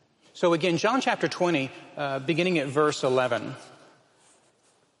So again, John chapter 20, beginning at verse 11.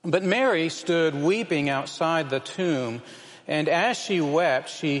 But Mary stood weeping outside the tomb, and as she wept,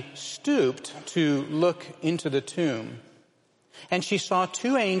 she stooped to look into the tomb. And she saw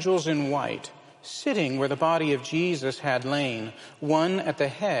two angels in white, sitting where the body of Jesus had lain, one at the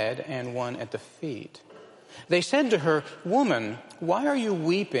head and one at the feet. They said to her, "Woman, why are you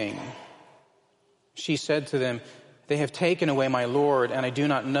weeping?" She said to them, "They have taken away my Lord, and I do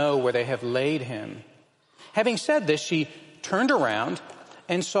not know where they have laid him." Having said this, she turned around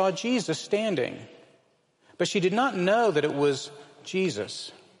and saw Jesus standing. But she did not know that it was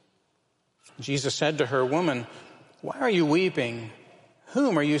Jesus. Jesus said to her, "Woman, why are you weeping?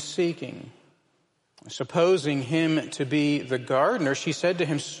 Whom are you seeking?" Supposing him to be the gardener, she said to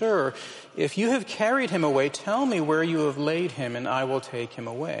him, "Sir, if you have carried him away, tell me where you have laid him, and I will take him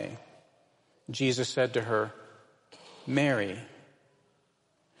away." Jesus said to her, "Mary."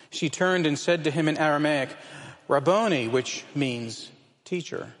 She turned and said to him in Aramaic, "Rabboni," which means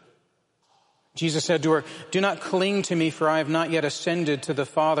teacher. Jesus said to her, "Do not cling to me, for I have not yet ascended to the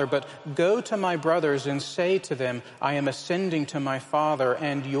Father, but go to my brothers and say to them, I am ascending to my Father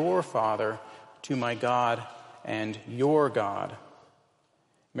and your Father, to my God and your God."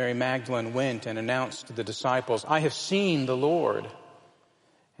 Mary Magdalene went and announced to the disciples, "I have seen the Lord,"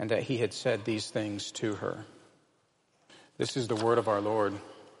 and that he had said these things to her. This is the word of our Lord.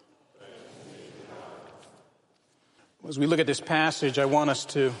 As we look at this passage, I want us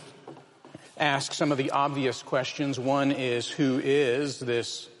to ask some of the obvious questions. One is, who is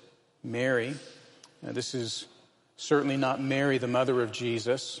this Mary? Now, this is certainly not Mary, the mother of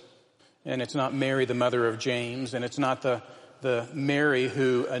Jesus, and it's not Mary, the mother of James, and it's not the Mary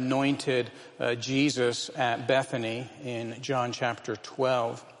who anointed Jesus at Bethany in John chapter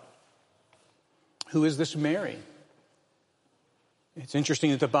 12. Who is this Mary? It's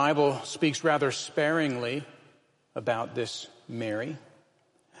interesting that the Bible speaks rather sparingly about this Mary.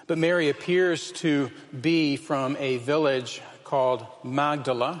 But Mary appears to be from a village called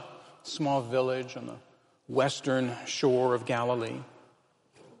Magdala, a small village on the western shore of Galilee.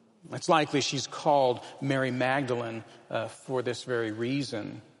 It's likely she's called Mary Magdalene for this very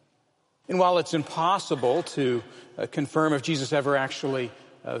reason. And while it's impossible to confirm if Jesus ever actually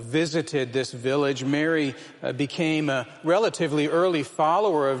visited this village, Mary became a relatively early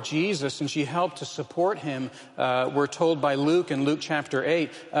follower of Jesus, and she helped to support him, we're told by Luke in Luke chapter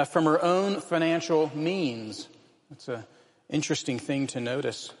 8, from her own financial means. It's an interesting thing to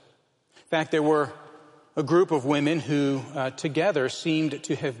notice. In fact, there were a group of women who together seemed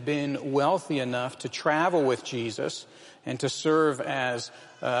to have been wealthy enough to travel with Jesus and to serve as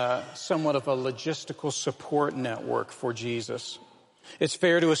somewhat of a logistical support network for Jesus. It's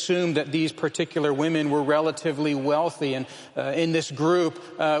fair to assume that these particular women were relatively wealthy. And in this group,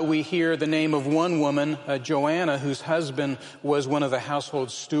 we hear the name of one woman, Joanna, whose husband was one of the household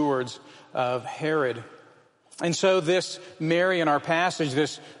stewards of Herod. And so this Mary in our passage,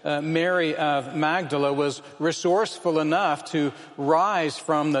 this Mary of Magdala, was resourceful enough to rise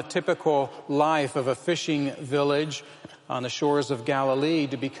from the typical life of a fishing village on the shores of Galilee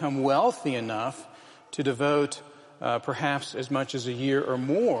to become wealthy enough to devote perhaps as much as a year or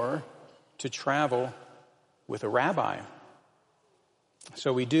more to travel with a rabbi.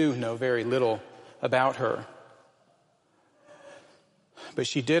 So we do know very little about her. But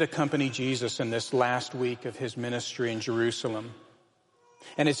she did accompany Jesus in this last week of his ministry in Jerusalem.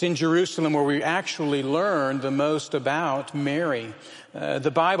 And it's in Jerusalem where we actually learn the most about Mary.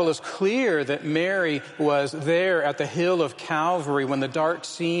 The Bible is clear that Mary was there at the hill of Calvary when the dark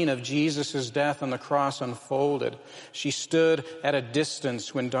scene of Jesus' death on the cross unfolded. She stood at a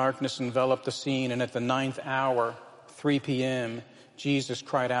distance when darkness enveloped the scene, and at the 9th hour, 3 p.m., Jesus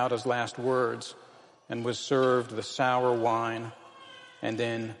cried out his last words and was served the sour wine and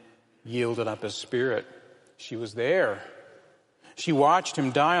then yielded up his spirit. She was there. She watched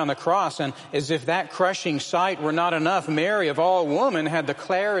him die on the cross, and as if that crushing sight were not enough, Mary, of all women, had the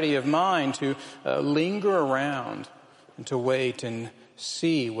clarity of mind to linger around and to wait and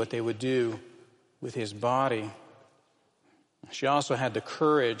see what they would do with his body. She also had the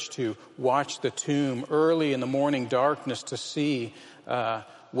courage to watch the tomb early in the morning darkness to see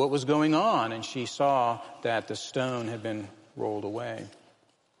what was going on, and she saw that the stone had been rolled away.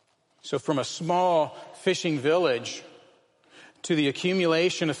 So from a small fishing village to the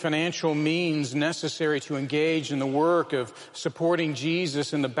accumulation of financial means necessary to engage in the work of supporting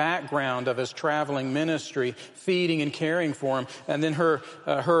Jesus in the background of his traveling ministry, feeding and caring for him, and then her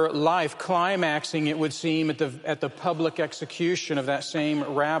life climaxing, it would seem, at the public execution of that same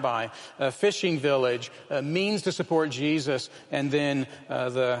rabbi, a fishing village, means to support Jesus, and then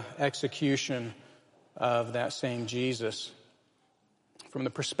the execution of that same Jesus. From the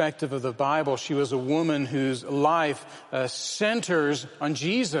perspective of the Bible, she was a woman whose life centers on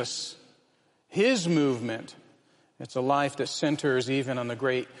Jesus, his movement. It's a life that centers even on the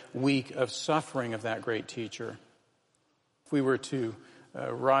great week of suffering of that great teacher. If we were to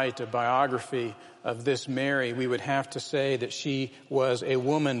write a biography of this Mary, we would have to say that she was a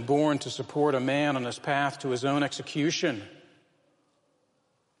woman born to support a man on his path to his own execution.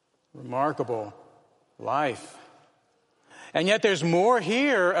 Remarkable life. And yet there's more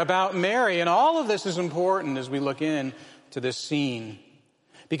here about Mary, and all of this is important as we look into this scene.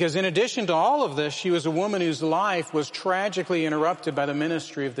 Because in addition to all of this, she was a woman whose life was tragically interrupted by the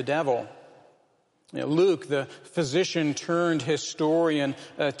ministry of the devil. Luke, the physician turned historian,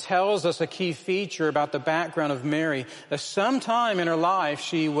 tells us a key feature about the background of Mary. Sometime in her life,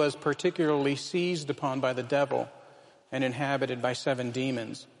 she was particularly seized upon by the devil and inhabited by 7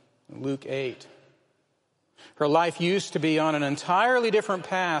 demons. Luke 8. Her life used to be on an entirely different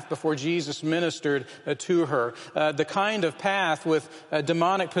path before Jesus ministered to her. The kind of path with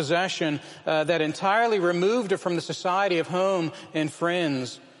demonic possession that entirely removed her from the society of home and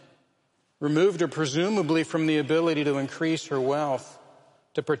friends, removed her presumably from the ability to increase her wealth,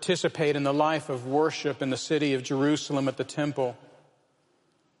 to participate in the life of worship in the city of Jerusalem at the temple.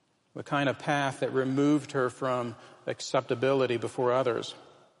 The kind of path that removed her from acceptability before others.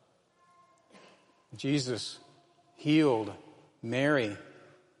 Jesus healed Mary.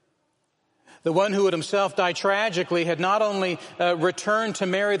 The one who would himself die tragically had not only returned to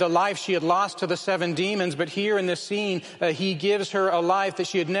Mary the life she had lost to the 7 demons, but here in this scene, he gives her a life that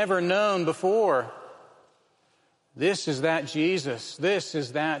she had never known before. This is that Jesus. This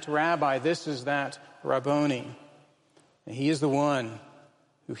is that Rabbi. This is that Rabboni. And he is the one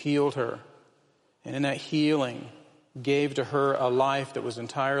who healed her. And in that healing, gave to her a life that was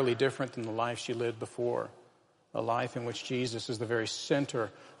entirely different than the life she lived before. A life in which Jesus is the very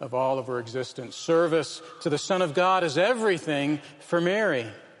center of all of her existence. Service to the Son of God is everything for Mary.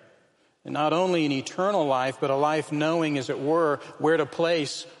 And not only an eternal life, but a life knowing, as it were, where to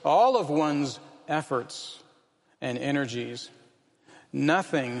place all of one's efforts and energies.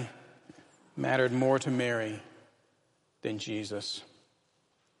 Nothing mattered more to Mary than Jesus.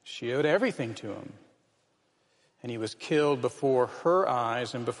 She owed everything to him. And he was killed before her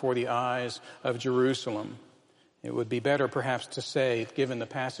eyes and before the eyes of Jerusalem. It would be better perhaps to say, given the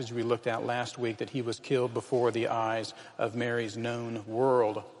passage we looked at last week, that he was killed before the eyes of Mary's known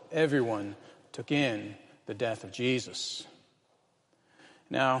world. Everyone took in the death of Jesus.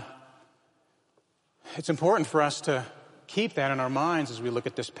 Now, it's important for us to keep that in our minds as we look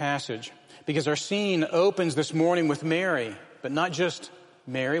at this passage, because our scene opens this morning with Mary, but not just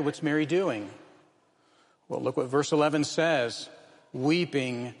Mary. What's Mary doing? Well, look what verse 11 says,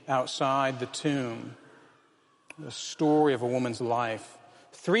 weeping outside the tomb. The story of a woman's life.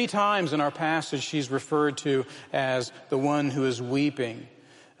 3 times in our passage she's referred to as the one who is weeping.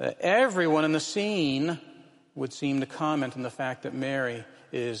 Everyone in the scene would seem to comment on the fact that Mary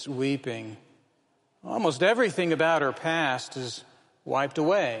is weeping. Almost everything about her past is wiped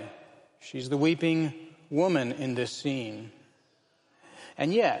away. She's the weeping woman in this scene.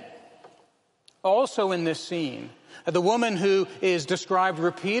 And yet, also in this scene, the woman who is described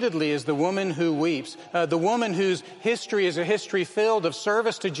repeatedly as the woman who weeps, the woman whose history is a history filled of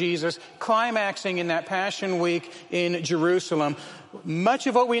service to Jesus, climaxing in that Passion Week in Jerusalem. Much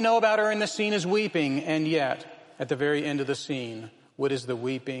of what we know about her in the scene is weeping, and yet, at the very end of the scene, what is the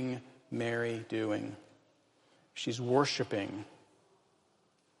weeping Mary doing? She's worshiping.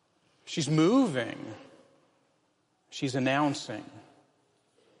 She's moving. She's announcing.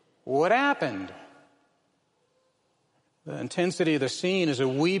 What happened? The intensity of the scene is a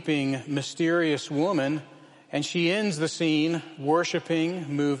weeping, mysterious woman, and she ends the scene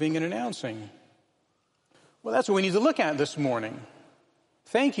worshiping, moving, and announcing. Well, that's what we need to look at this morning.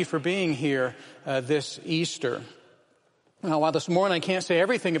 Thank you for being here this Easter. Now, while this morning I can't say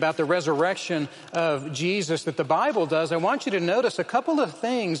everything about the resurrection of Jesus that the Bible does, I want you to notice a couple of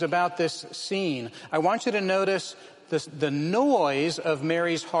things about this scene. I want you to notice the noise of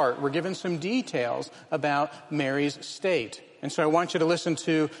Mary's heart. We're given some details about Mary's state. And so I want you to listen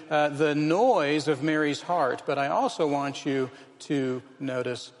to the noise of Mary's heart, but I also want you to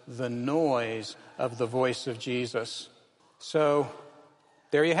notice the noise of the voice of Jesus. So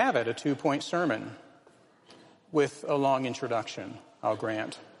there you have it, a 2-point sermon with a long introduction, I'll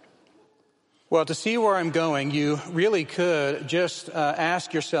grant. Well, to see where I'm going, you really could just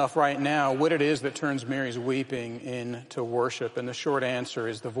ask yourself right now what it is that turns Mary's weeping into worship. And the short answer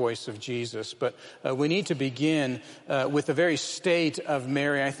is the voice of Jesus. But we need to begin with the very state of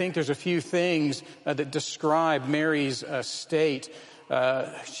Mary. I think there's a few things that describe Mary's state.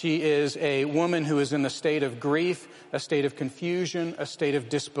 She is a woman who is in the state of grief, a state of confusion, a state of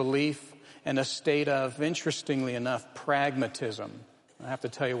disbelief, and a state of, interestingly enough, pragmatism. I have to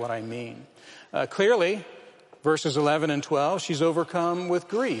tell you what I mean. Clearly, verses 11 and 12, she's overcome with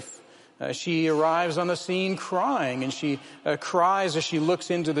grief. She arrives on the scene crying, and she cries as she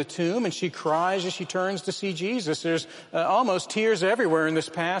looks into the tomb, and she cries as she turns to see Jesus. There's almost tears everywhere in this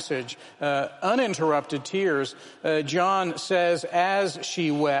passage, uninterrupted tears. John says, as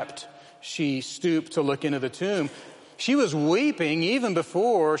she wept, she stooped to look into the tomb. She was weeping even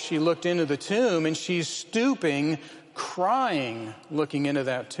before she looked into the tomb, and she's stooping, crying, looking into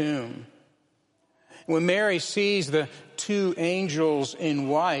that tomb. When Mary sees the two angels in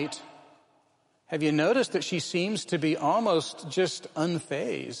white, have you noticed that she seems to be almost just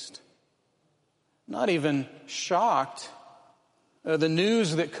unfazed? Not even shocked. The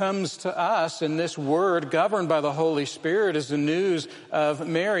news that comes to us in this word governed by the Holy Spirit is the news of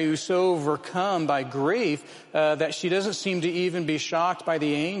Mary, who's so overcome by grief that she doesn't seem to even be shocked by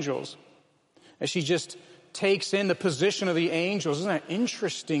the angels. As she just takes in the position of the angels. Isn't that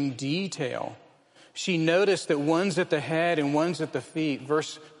interesting detail? She noticed that one's at the head and one's at the feet,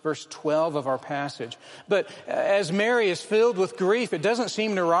 verse 12 of our passage. But as Mary is filled with grief, it doesn't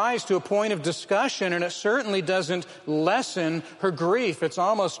seem to rise to a point of discussion, and it certainly doesn't lessen her grief. It's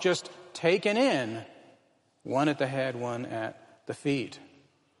almost just taken in, one at the head, one at the feet.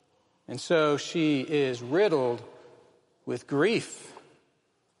 And so she is riddled with grief.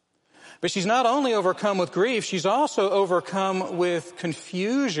 But she's not only overcome with grief, she's also overcome with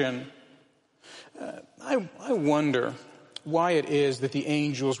confusion. I wonder why it is that the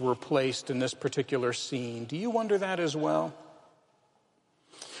angels were placed in this particular scene. Do you wonder that as well?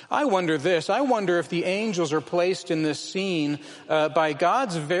 I wonder this. I wonder if the angels are placed in this scene by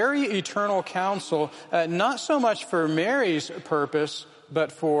God's very eternal counsel, not so much for Mary's purpose,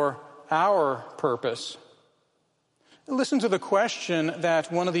 but for our purpose. Listen to the question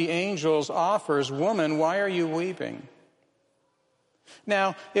that one of the angels offers. Woman, why are you weeping?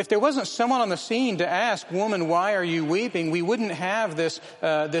 Now, if there wasn't someone on the scene to ask, woman, why are you weeping, we wouldn't have this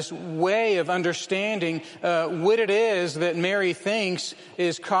way of understanding what it is that Mary thinks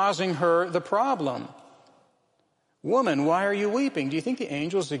is causing her the problem. Woman, why are you weeping? Do you think the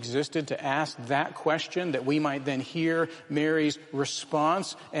angels existed to ask that question, that we might then hear Mary's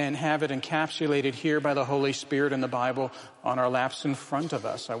response and have it encapsulated here by the Holy Spirit in the Bible on our laps in front of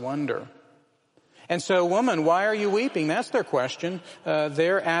us? I wonder. And so, woman, why are you weeping? That's their question.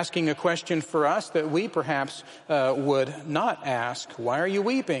 They're asking a question for us that we perhaps would not ask. Why are you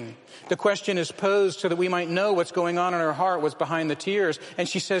weeping? The question is posed so that we might know what's going on in her heart, what's behind the tears. And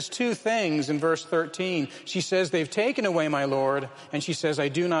she says two things in verse 13. She says, they've taken away my Lord. And she says, I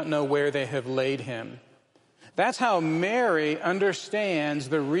do not know where they have laid him. That's how Mary understands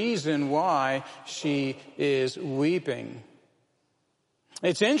the reason why she is weeping.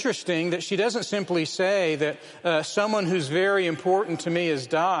 It's interesting that she doesn't simply say that someone who's very important to me has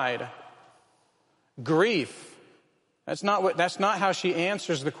died. Grief. That's not how she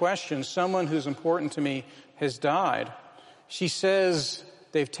answers the question. Someone who's important to me has died. She says,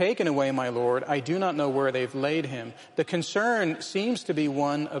 they've taken away my Lord. I do not know where they've laid him. The concern seems to be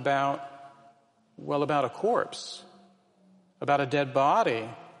one about a corpse, about a dead body.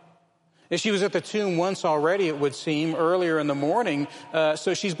 She was at the tomb once already, it would seem, earlier in the morning.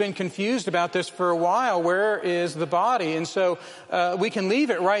 So she's been confused about this for a while. Where is the body? And so we can leave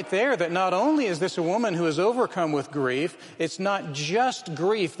it right there that not only is this a woman who is overcome with grief, it's not just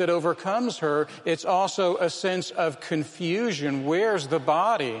grief that overcomes her, it's also a sense of confusion. Where's the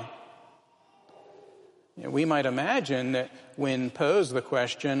body? We might imagine that when posed the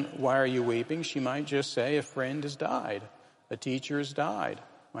question, why are you weeping? She might just say, a friend has died. A teacher has died.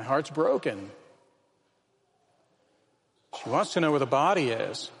 My heart's broken. She wants to know where the body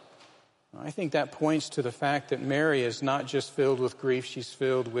is. I think that points to the fact that Mary is not just filled with grief, she's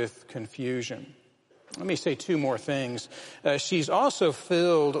filled with confusion. Let me say two more things. She's also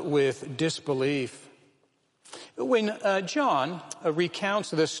filled with disbelief. When John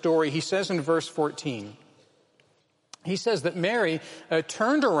recounts this story, he says in verse 14, he says that Mary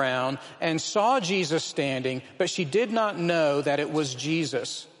turned around and saw Jesus standing, but she did not know that it was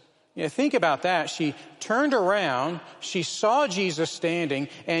Jesus. Think about that. She turned around, she saw Jesus standing,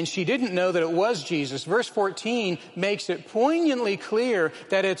 and she didn't know that it was Jesus. Verse 14 makes it poignantly clear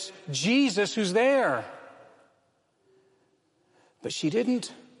that it's Jesus who's there. But she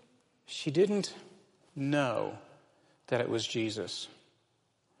didn't know that it was Jesus.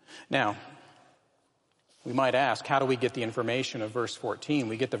 Now, we might ask, how do we get the information of verse 14?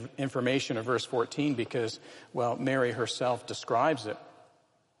 We get the information of verse 14 because, Mary herself describes it.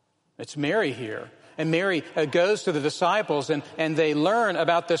 It's Mary here. And Mary goes to the disciples and they learn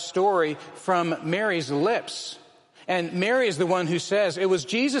about this story from Mary's lips. And Mary is the one who says, it was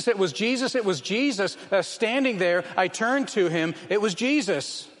Jesus, it was Jesus, it was Jesus standing there. I turned to him. It was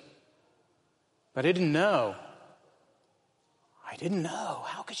Jesus. But I didn't know. I didn't know.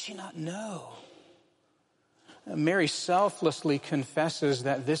 How could she not know? Mary selflessly confesses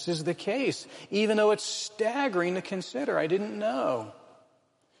that this is the case, even though it's staggering to consider. I didn't know.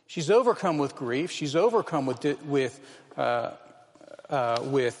 She's overcome with grief. She's overcome with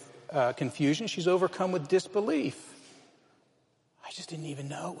confusion. She's overcome with disbelief. I just didn't even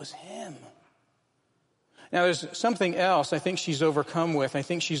know it was him. Now, there's something else I think she's overcome with. I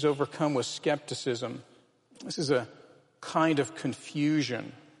think she's overcome with skepticism. This is a kind of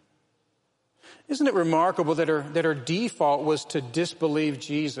confusion. Isn't it remarkable that her default was to disbelieve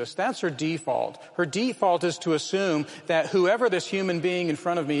Jesus? That's her default. Her default is to assume that whoever this human being in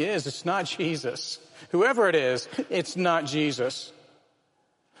front of me is, it's not Jesus. Whoever it is, it's not Jesus.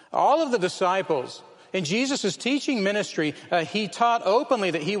 All of the disciples in Jesus' teaching ministry, he taught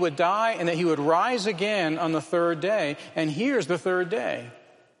openly that he would die and that he would rise again on the third day. And here's the third day.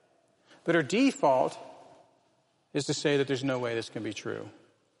 But her default is to say that there's no way this can be true.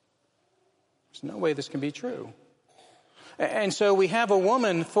 There's no way this can be true. And so we have a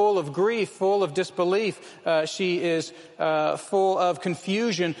woman full of grief, full of disbelief. She is full of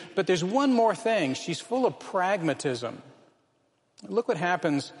confusion. But there's one more thing. She's full of pragmatism. Look what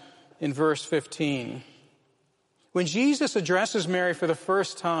happens in verse 15. When Jesus addresses Mary for the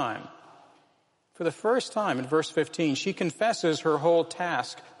first time in verse 15, she confesses her whole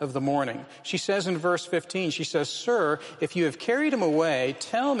task of the morning. She says in verse 15, she says, "Sir, if you have carried him away,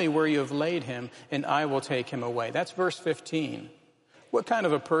 tell me where you have laid him, and I will take him away." That's verse 15. What kind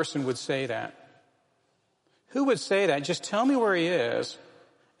of a person would say that? Who would say that? Just tell me where he is,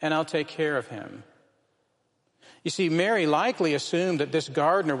 and I'll take care of him. You see, Mary likely assumed that this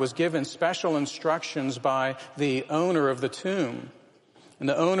gardener was given special instructions by the owner of the tomb. And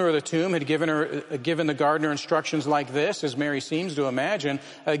the owner of the tomb had given the gardener instructions like this, as Mary seems to imagine: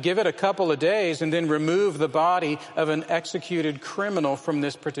 give it a couple of days and then remove the body of an executed criminal from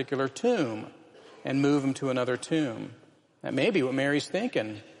this particular tomb and move him to another tomb. That may be what Mary's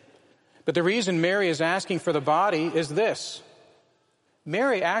thinking. But the reason Mary is asking for the body is this: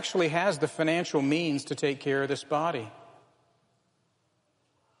 Mary actually has the financial means to take care of this body.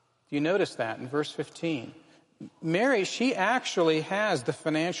 Do you notice that in verse 15? Mary, she actually has the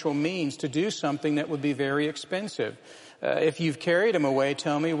financial means to do something that would be very expensive. If you've carried him away,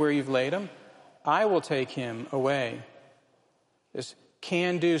 tell me where you've laid him. I will take him away. This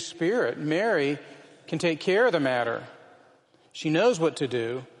can-do spirit. Mary can take care of the matter. She knows what to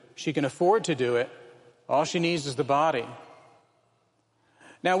do. She can afford to do it. All she needs is the body.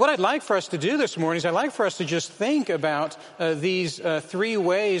 Now, what I'd like for us to do this morning is I'd like for us to just think about these three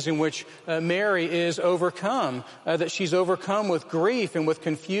ways in which Mary is overcome. That she's overcome with grief and with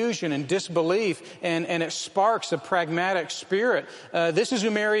confusion and disbelief, and it sparks a pragmatic spirit. This is who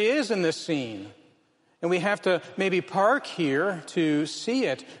Mary is in this scene. And we have to maybe park here to see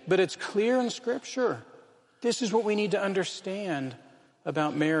it, but it's clear in Scripture. This is what we need to understand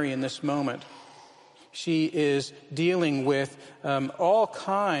about Mary in this moment. She is dealing with all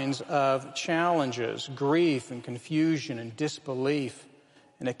kinds of challenges, grief and confusion and disbelief,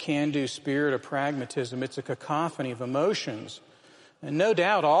 and a can-do spirit of pragmatism. It's a cacophony of emotions. And no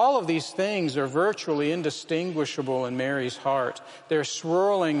doubt all of these things are virtually indistinguishable in Mary's heart. They're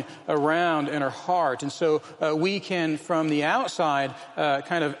swirling around in her heart. And so we can, from the outside,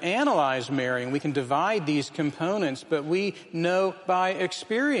 kind of analyze Mary, and we can divide these components. But we know by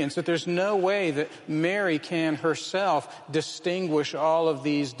experience that there's no way that Mary can herself distinguish all of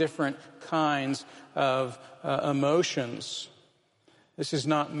these different kinds of emotions. This is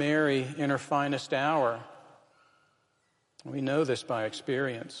not Mary in her finest hour. We know this by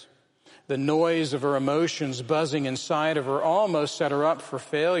experience. The noise of her emotions buzzing inside of her almost set her up for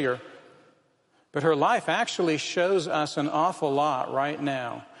failure. But her life actually shows us an awful lot right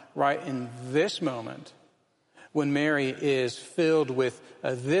now, right in this moment, when Mary is filled with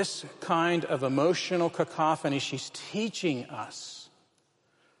this kind of emotional cacophony. She's teaching us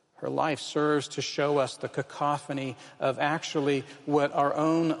Her life serves to show us the cacophony of actually what our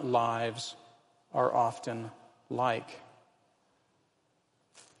own lives are often like.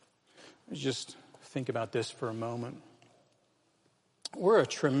 Just think about this for a moment. We're a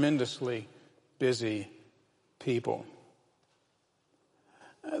tremendously busy people.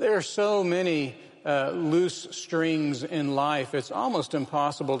 There are so many loose strings in life, it's almost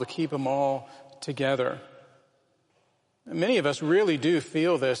impossible to keep them all together. Many of us really do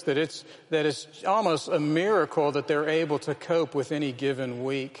feel this, that it's almost a miracle that they're able to cope with any given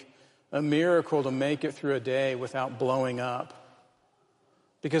week, a miracle to make it through a day without blowing up.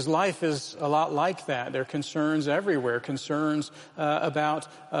 Because life is a lot like that. There are concerns everywhere, concerns about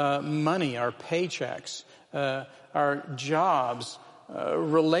money, our paychecks, our jobs.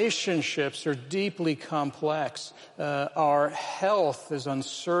 Relationships are deeply complex. Our health is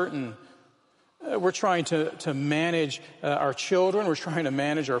uncertain. We're trying to manage our children. We're trying to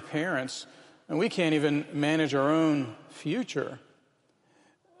manage our parents. And we can't even manage our own future.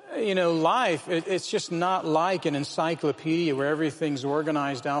 You know, life, it's just not like an encyclopedia where everything's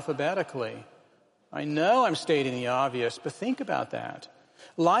organized alphabetically. I know I'm stating the obvious, but think about that.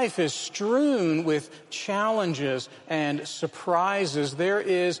 Life is strewn with challenges and surprises. There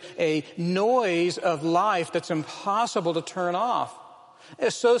is a noise of life that's impossible to turn off.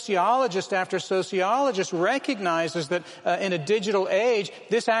 A sociologist after sociologist recognizes that in a digital age,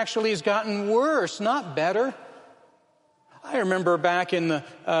 this actually has gotten worse, not better. I remember back in the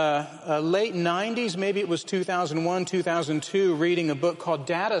late 90s, maybe it was 2001, 2002, reading a book called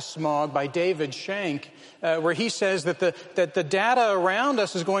Data Smog by David Shank, where he says that the data around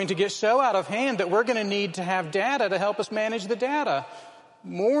us is going to get so out of hand that we're going to need to have data to help us manage the data.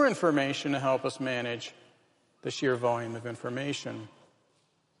 More information to help us manage the sheer volume of information.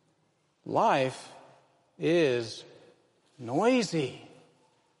 Life is noisy.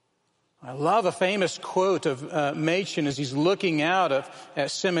 I love a famous quote of Machen as he's looking out at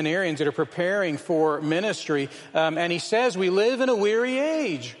seminarians that are preparing for ministry. And he says, we live in a weary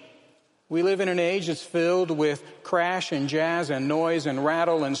age. We live in an age that's filled with crash and jazz and noise and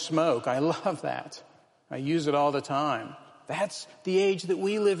rattle and smoke. I love that. I use it all the time. That's the age that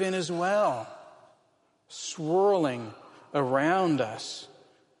we live in as well. Swirling around us.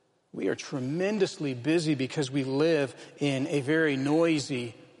 We are tremendously busy because we live in a very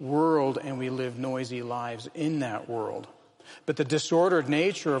noisy world, and we live noisy lives in that world. But the disordered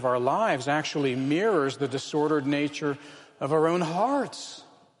nature of our lives actually mirrors the disordered nature of our own hearts.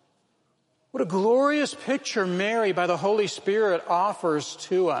 What a glorious picture Mary, by the Holy Spirit, offers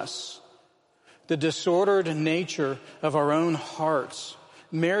to us. The disordered nature of our own hearts.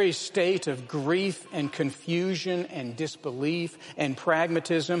 Mary's state of grief and confusion and disbelief and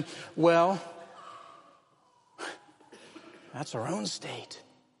pragmatism, well, that's our own state.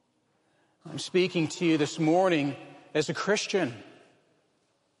 I'm speaking to you this morning as a Christian.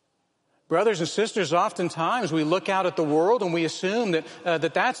 Brothers and sisters, oftentimes we look out at the world and we assume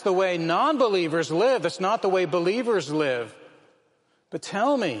that that's the way non-believers live. That's not the way believers live. But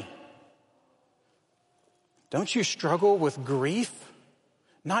tell me, don't you struggle with grief?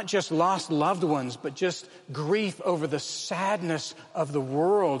 Not just lost loved ones, but just grief over the sadness of the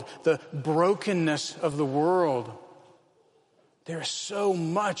world, the brokenness of the world. There is so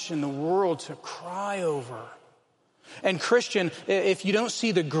much in the world to cry over. And Christian, if you don't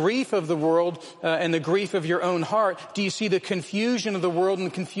see the grief of the world and the grief of your own heart, do you see the confusion of the world and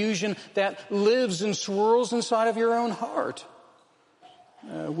the confusion that lives and swirls inside of your own heart?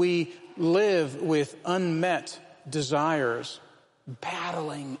 We live with unmet desires,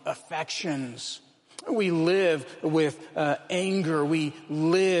 battling affections. We live with anger. We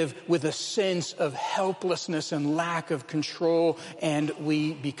live with a sense of helplessness and lack of control, and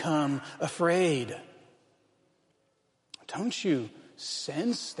we become afraid. Don't you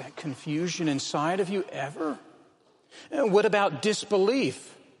sense that confusion inside of you ever? And what about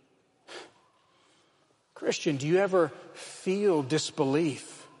disbelief? Christian, do you ever feel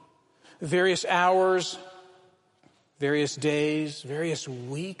disbelief? Various hours, various days, various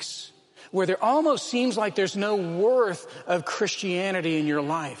weeks, where there almost seems like there's no worth of Christianity in your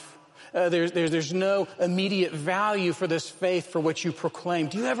life. There's no immediate value for this faith for what you proclaim.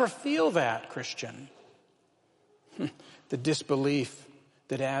 Do you ever feel that, Christian? The disbelief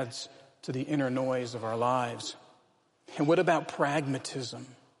that adds to the inner noise of our lives. And what about pragmatism?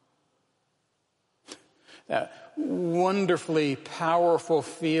 That wonderfully powerful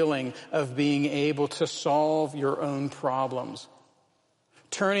feeling of being able to solve your own problems.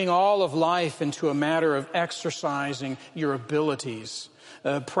 Turning all of life into a matter of exercising your abilities.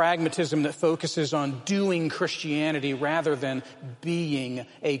 pragmatism that focuses on doing Christianity rather than being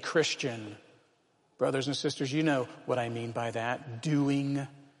a Christian. Brothers and sisters, you know what I mean by that, doing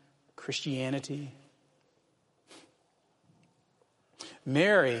Christianity.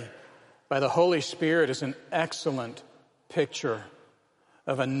 Mary, by the Holy Spirit, is an excellent picture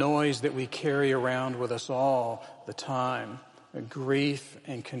of a noise that we carry around with us all the time. Grief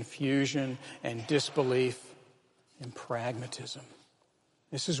and confusion and disbelief and pragmatism.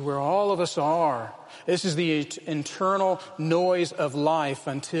 This is where all of us are. This is the internal noise of life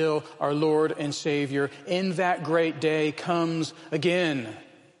until our Lord and Savior in that great day comes again.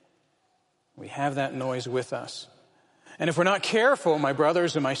 We have that noise with us. And if we're not careful, my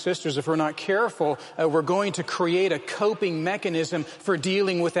brothers and my sisters, if we're not careful, we're going to create a coping mechanism for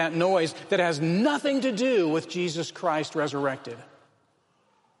dealing with that noise that has nothing to do with Jesus Christ resurrected.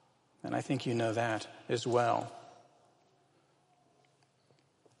 And I think you know that as well.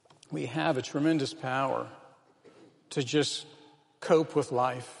 We have a tremendous power to just cope with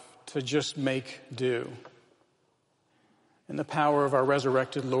life, to just make do. And the power of our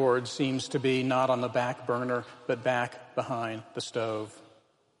resurrected Lord seems to be not on the back burner, but back behind the stove.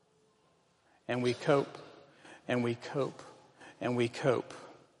 And we cope, and we cope, and we cope.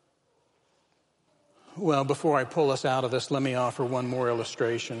 Well, before I pull us out of this, let me offer one more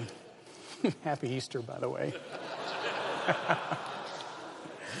illustration. Happy Easter, by the way.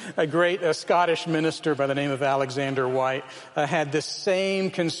 A great Scottish minister by the name of Alexander White had the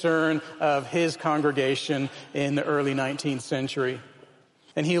same concern of his congregation in the early 19th century.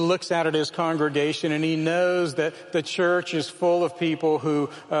 And he looks out at his congregation and he knows that the church is full of people who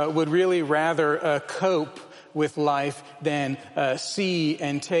would really rather cope with life than see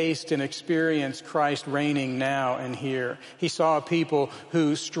and taste and experience Christ reigning now and here. He saw people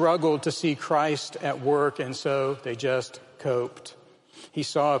who struggled to see Christ at work, and so they just coped. He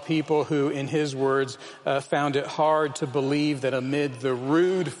saw a people who, in his words, found it hard to believe that amid the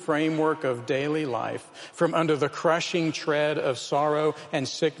rude framework of daily life, from under the crushing tread of sorrow and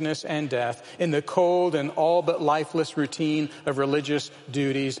sickness and death, in the cold and all but lifeless routine of religious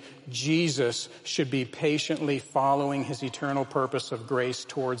duties, Jesus should be patiently following his eternal purpose of grace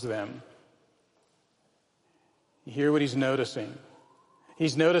towards them. You hear what he's noticing?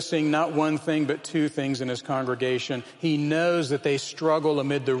 He's noticing not one thing but two things in his congregation. He knows that they struggle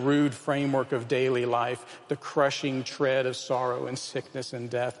amid the rude framework of daily life, the crushing tread of sorrow and sickness and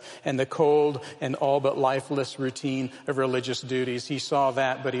death, and the cold and all but lifeless routine of religious duties. He saw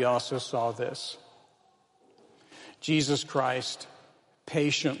that, but he also saw this. Jesus Christ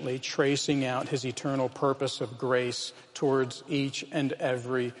patiently tracing out his eternal purpose of grace towards each and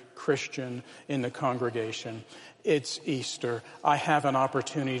every Christian in the congregation. It's Easter. I have an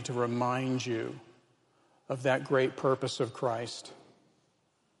opportunity to remind you of that great purpose of Christ.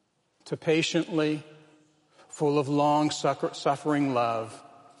 To patiently, full of long-suffering love,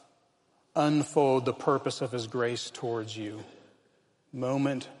 unfold the purpose of his grace towards you,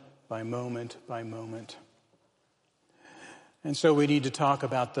 moment by moment by moment. And so we need to talk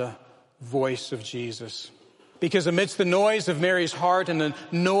about the voice of Jesus. Because amidst the noise of Mary's heart and the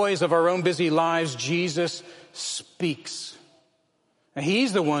noise of our own busy lives, Jesus speaks. And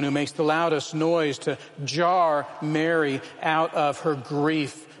he's the one who makes the loudest noise to jar Mary out of her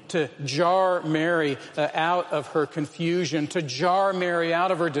grief, to jar Mary out of her confusion, to jar Mary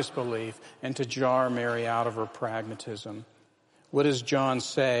out of her disbelief, and to jar Mary out of her pragmatism. What does John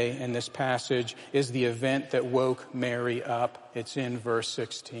say in this passage is the event that woke Mary up? It's in verse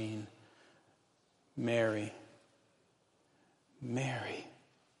 16. Mary. Mary.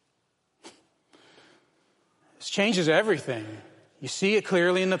 This changes everything. You see it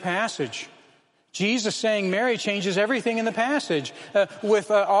clearly in the passage. Jesus saying Mary changes everything in the passage. With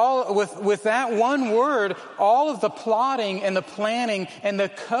that one word, all of the plotting and the planning and the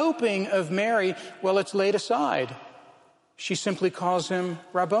coping of Mary, well, it's laid aside. She simply calls him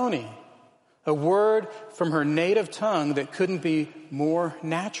Rabboni, a word from her native tongue that couldn't be more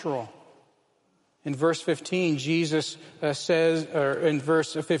natural. In verse 15, Jesus says, or in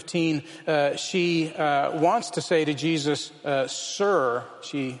verse 15, she wants to say to Jesus, Sir,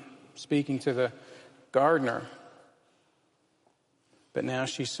 she speaking to the gardener. But now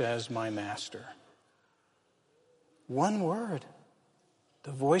she says, my master. One word.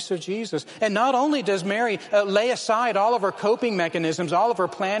 The voice of Jesus. And not only does Mary lay aside all of her coping mechanisms, all of her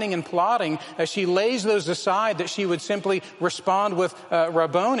planning and plotting, she lays those aside that she would simply respond with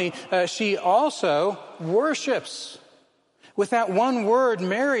Rabboni, she also worships. With that one word,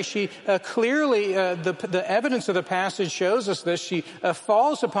 Mary, she clearly, the evidence of the passage shows us this. She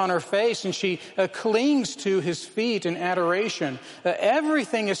falls upon her face and she clings to his feet in adoration.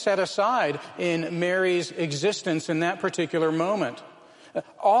 Everything is set aside in Mary's existence in that particular moment.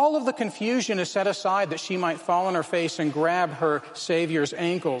 All of the confusion is set aside that she might fall on her face and grab her Savior's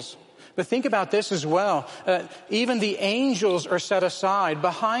ankles. But think about this as well. Even the angels are set aside.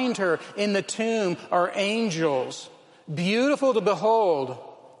 Behind her in the tomb are angels. Beautiful to behold.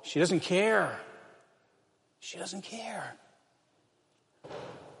 She doesn't care. She doesn't care.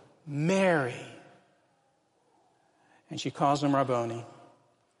 Mary. And she calls him Rabboni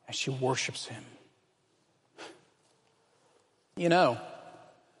as she worships him. You know,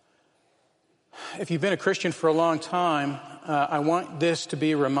 if you've been a Christian for a long time, I want this to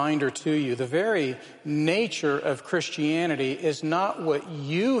be a reminder to you. The very nature of Christianity is not what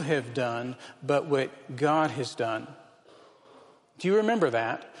you have done, but what God has done. Do you remember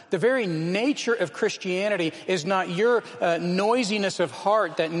that? The very nature of Christianity is not your noisiness of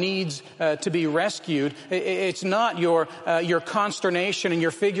heart that needs to be rescued. It's not your consternation and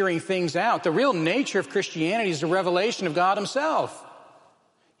your figuring things out. The real nature of Christianity is the revelation of God himself.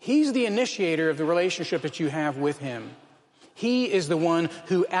 He's the initiator of the relationship that you have with him. He is the one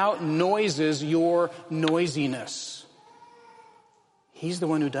who outnoises your noisiness. He's the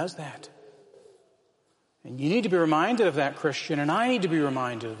one who does that. And you need to be reminded of that, Christian, and I need to be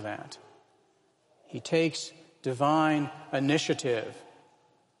reminded of that. He takes divine initiative.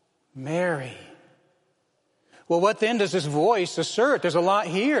 Mary. Well, what then does this voice assert? There's a lot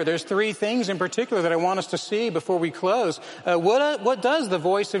here. There's three things in particular that I want us to see before we close. What does the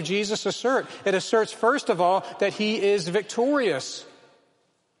voice of Jesus assert? It asserts, first of all, that he is victorious.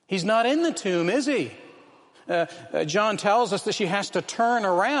 He's not in the tomb, is he? John tells us that she has to turn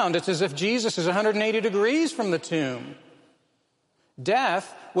around. It's as if Jesus is 180 degrees from the tomb.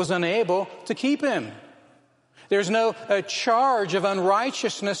 Death was unable to keep him. There's no charge of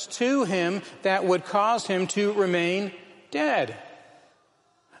unrighteousness to him that would cause him to remain dead.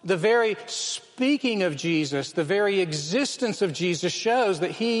 The very speaking of Jesus, the very existence of Jesus shows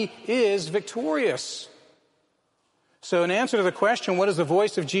that he is victorious. So in answer to the question, what does the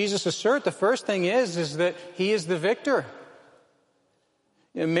voice of Jesus assert? The first thing is that he is the victor.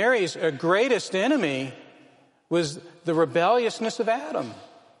 Mary's greatest enemy was the rebelliousness of Adam,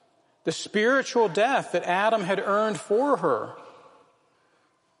 the spiritual death that Adam had earned for her.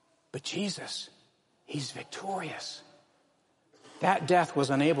 But Jesus, he's victorious. That death was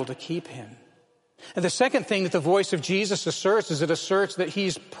unable to keep him. And the second thing that the voice of Jesus asserts is it asserts that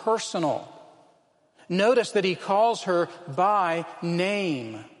he's personal. Notice that he calls her by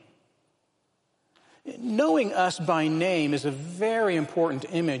name. Knowing us by name is a very important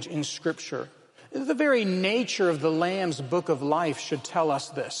image in Scripture. The very nature of the Lamb's book of life should tell us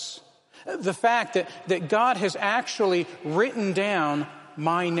this. The fact that God has actually written down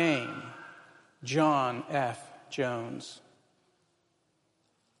my name, John F. Jones.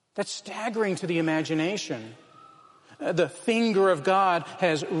 That's staggering to the imagination. The finger of God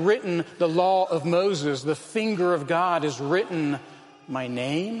has written the law of Moses. The finger of God has written my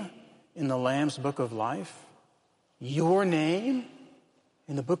name in the Lamb's book of life. Your name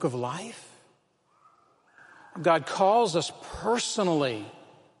in the book of life. God calls us personally.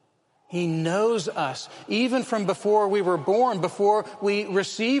 He knows us. Even from before we were born, before we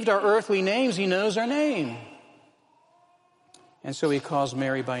received our earthly names, he knows our name. And so he calls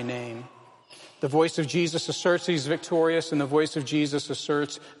Mary by name. The voice of Jesus asserts he's victorious, and the voice of Jesus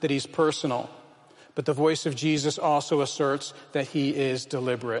asserts that he's personal. But the voice of Jesus also asserts that he is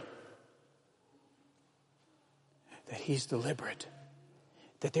deliberate. That he's deliberate.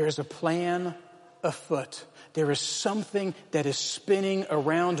 That there is a plan afoot. There is something that is spinning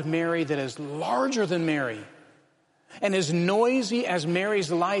around Mary that is larger than Mary. And as noisy as Mary's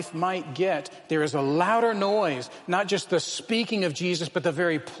life might get, there is a louder noise, not just the speaking of Jesus, but the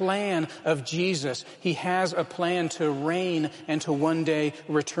very plan of Jesus. He has a plan to reign and to one day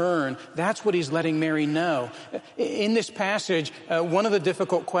return. That's what he's letting Mary know. In this passage, one of the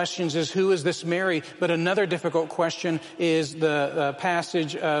difficult questions is, who is this Mary? But another difficult question is the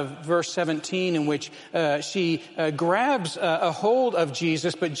passage of verse 17 in which she grabs a hold of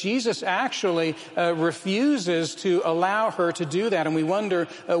Jesus, but Jesus actually refuses to allow her to do that, and we wonder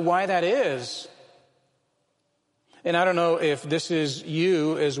why that is. And I don't know if this is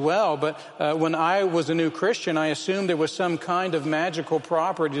you as well, but when I was a new Christian, I assumed there was some kind of magical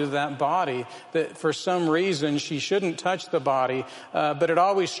property to that body, that for some reason she shouldn't touch the body. But it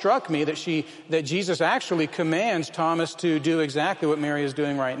always struck me that Jesus actually commands Thomas to do exactly what Mary is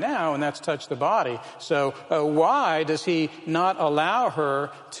doing right now, and that's touch the body. So why does he not allow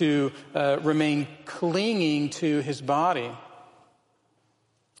her to remain clinging to his body?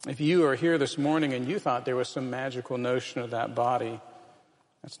 If you are here this morning and you thought there was some magical notion of that body,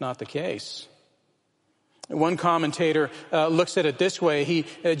 that's not the case. One commentator looks at it this way.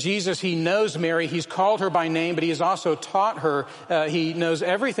 Jesus, he knows Mary. He's called her by name, but he has also taught her. He knows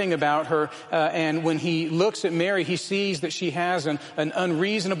everything about her. And when he looks at Mary, he sees that she has an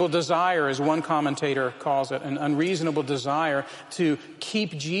unreasonable desire, as one commentator calls it, an unreasonable desire to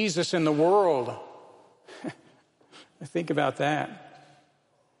keep Jesus in the world. Think about that.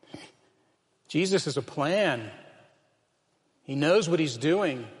 Jesus is a plan. He knows what he's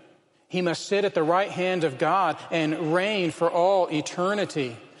doing. He must sit at the right hand of God and reign for all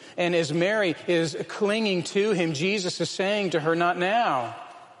eternity. And as Mary is clinging to him, Jesus is saying to her, not now.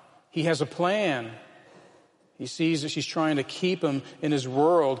 He has a plan. He sees that she's trying to keep him in his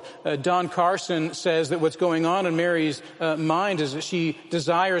world. Don Carson says that what's going on in Mary's mind is that she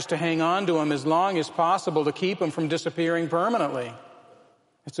desires to hang on to him as long as possible to keep him from disappearing permanently.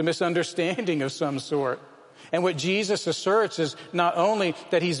 It's a misunderstanding of some sort. And what Jesus asserts is not only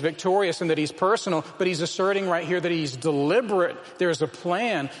that he's victorious and that he's personal, but he's asserting right here that he's deliberate. There's a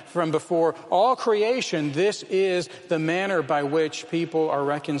plan from before all creation. This is the manner by which people are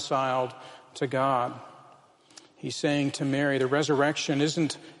reconciled to God. He's saying to Mary, the resurrection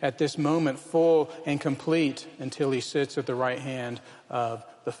isn't at this moment full and complete until he sits at the right hand of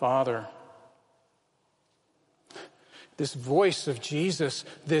the Father. This voice of Jesus,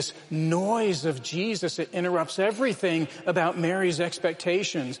 this noise of Jesus, it interrupts everything about Mary's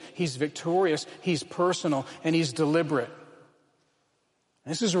expectations. He's victorious, he's personal, and he's deliberate.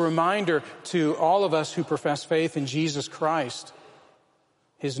 This is a reminder to all of us who profess faith in Jesus Christ.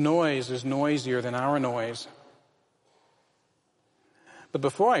 His noise is noisier than our noise. But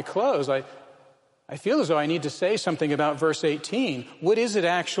before I close, I feel as though I need to say something about verse 18. What is it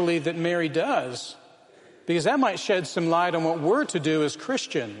actually that Mary does? Because that might shed some light on what we're to do as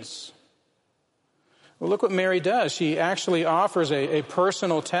Christians. Well, look what Mary does. She actually offers a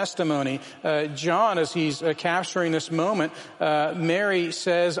personal testimony. John, as he's capturing this moment, Mary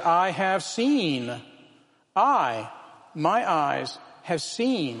says, I have seen. My eyes have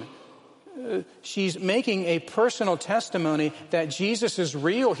seen. She's making a personal testimony that Jesus is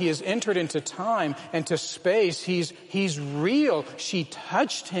real. He has entered into time and to space. He's real. She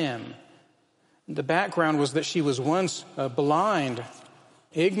touched him. The background was that she was once blind,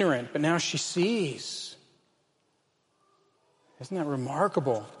 ignorant, but now she sees. Isn't that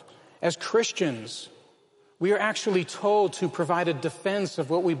remarkable? As Christians, we are actually told to provide a defense of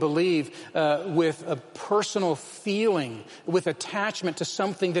what we believe with a personal feeling, with attachment to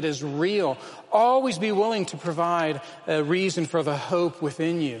something that is real. Always be willing to provide a reason for the hope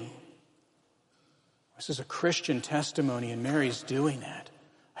within you. This is a Christian testimony, and Mary's doing that.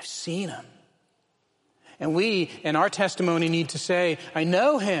 I've seen him. And we, in our testimony, need to say, I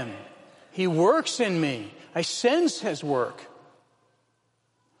know him. He works in me. I sense his work.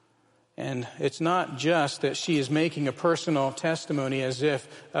 And it's not just that she is making a personal testimony as if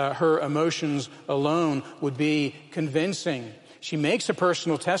her emotions alone would be convincing. She makes a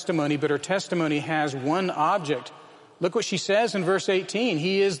personal testimony, but her testimony has one object. Look what she says in verse 18.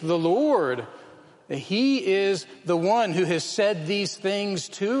 He is the Lord. He is the one who has said these things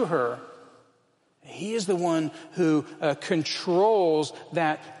to her. He is the one who controls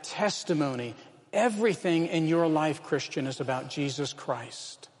that testimony. Everything in your life, Christian, is about Jesus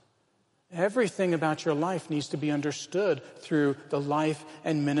Christ. Everything about your life needs to be understood through the life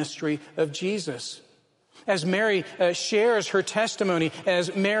and ministry of Jesus. As Mary shares her testimony,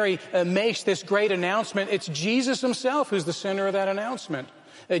 as Mary makes this great announcement, it's Jesus himself who's the center of that announcement.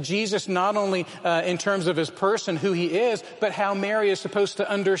 Jesus, not only in terms of his person, who he is, but how Mary is supposed to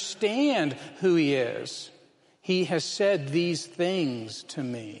understand who he is. He has said these things to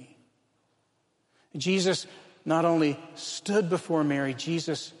me. Jesus not only stood before Mary,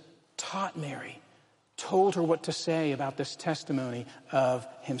 Jesus taught Mary, told her what to say about this testimony of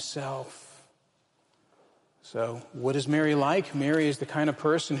himself. So what is Mary like? Mary is the kind of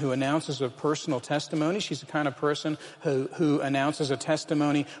person who announces a personal testimony. She's the kind of person who announces a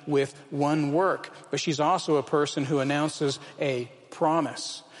testimony with one work. But she's also a person who announces a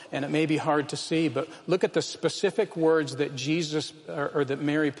promise. and it may be hard to see, but look at the specific words that Jesus or that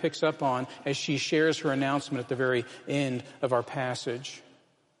Mary picks up on as she shares her announcement at the very end of our passage.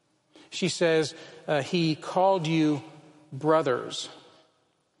 She says, he called you brothers.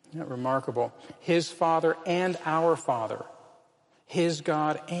 Isn't that remarkable? His Father and our Father. His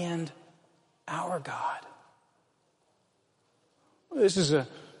God and our God. This is an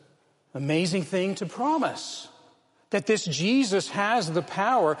amazing thing to promise. That this Jesus has the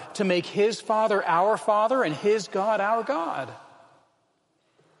power to make his Father our Father and his God our God.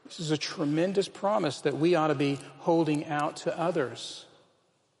 This is a tremendous promise that we ought to be holding out to others.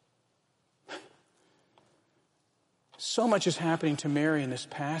 So much is happening to Mary in this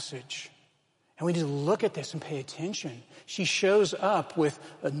passage. And we need to look at this and pay attention. She shows up with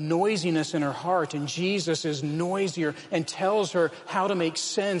a noisiness in her heart, and Jesus is noisier and tells her how to make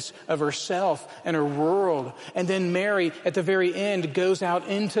sense of herself and her world. And then Mary, at the very end, goes out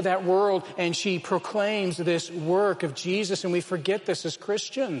into that world and she proclaims this work of Jesus, and we forget this as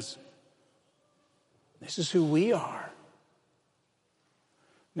Christians. This is who we are.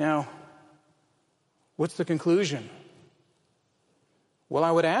 Now, what's the conclusion? Well,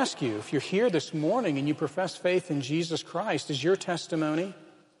 I would ask you, if you're here this morning and you profess faith in Jesus Christ, is your testimony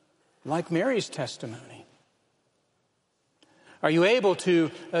like Mary's testimony? Are you able to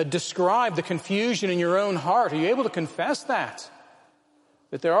describe the confusion in your own heart? Are you able to confess that?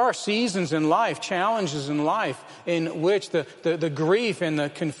 That there are seasons in life, challenges in life, in which the grief and the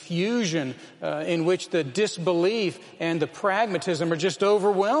confusion, in which the disbelief and the pragmatism are just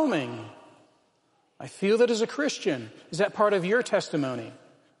overwhelming. I feel that as a Christian. Is that part of your testimony?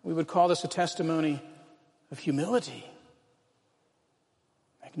 We would call this a testimony of humility.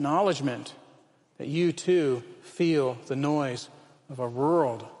 Acknowledgement that you too feel the noise of a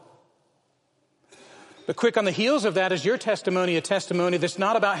world. But quick on the heels of that is your testimony, a testimony that's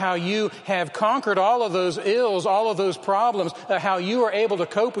not about how you have conquered all of those ills, all of those problems, how you are able to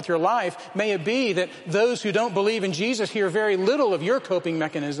cope with your life. May it be that those who don't believe in Jesus hear very little of your coping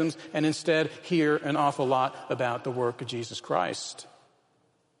mechanisms and instead hear an awful lot about the work of Jesus Christ.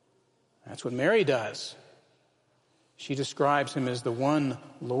 That's what Mary does. She describes him as the one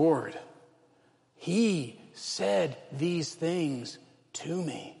Lord. He said these things to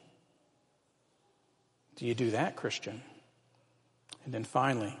me. Do you do that, Christian? And then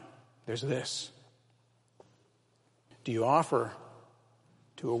finally, there's this. Do you offer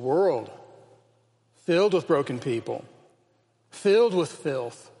to a world filled with broken people, filled with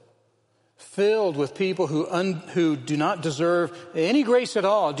filth, filled with people who do not deserve any grace at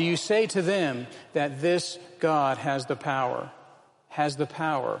all, do you say to them that this God has the power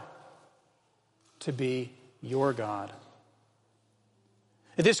to be your God?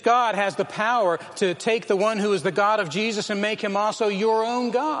 This God has the power to take the one who is the God of Jesus and make him also your own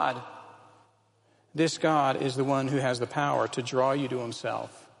God. This God is the one who has the power to draw you to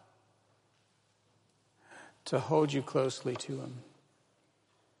himself, to hold you closely to him,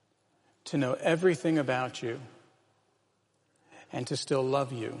 to know everything about you, and to still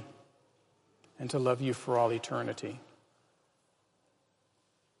love you, and to love you for all eternity.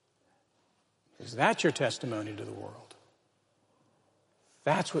 Is that your testimony to the world?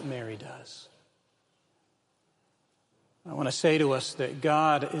 That's what Mary does. I want to say to us that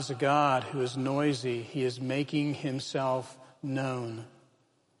God is a God who is noisy. He is making himself known.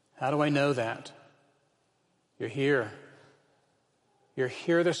 How do I know that? You're here. You're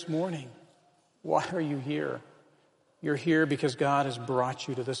here this morning. Why are you here? You're here because God has brought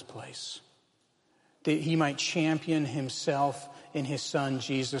you to this place, that he might champion himself in his Son,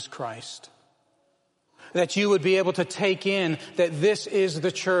 Jesus Christ. That you would be able to take in that this is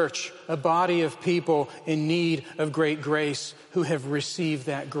the church, a body of people in need of great grace who have received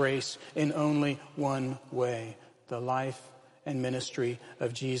that grace in only one way, the life and ministry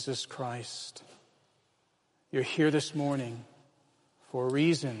of Jesus Christ. You're here this morning for a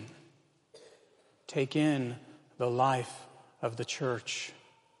reason. Take in the life of the church.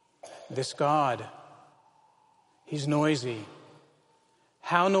 This God, he's noisy.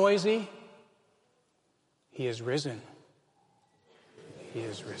 How noisy? He is risen. He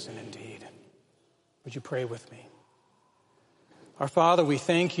is risen indeed. Would you pray with me? Our Father, we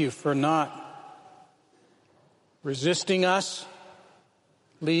thank you for not resisting us,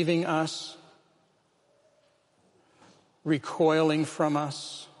 leaving us, recoiling from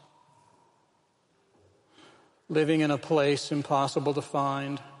us, living in a place impossible to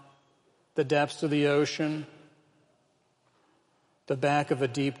find, the depths of the ocean, the back of a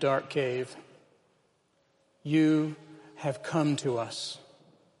deep, dark cave. You have come to us,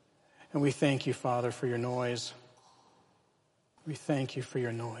 and we thank you, Father, for your noise. We thank you for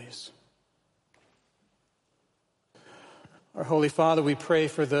your noise. Our Holy Father, we pray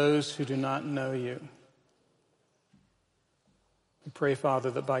for those who do not know you. We pray, Father,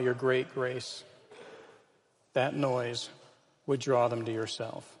 that by your great grace, that noise would draw them to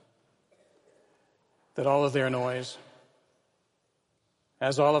yourself. That all of their noise,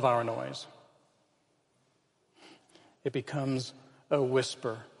 as all of our noise, it becomes a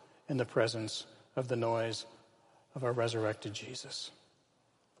whisper in the presence of the noise of our resurrected Jesus.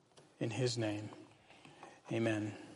 In his name, amen.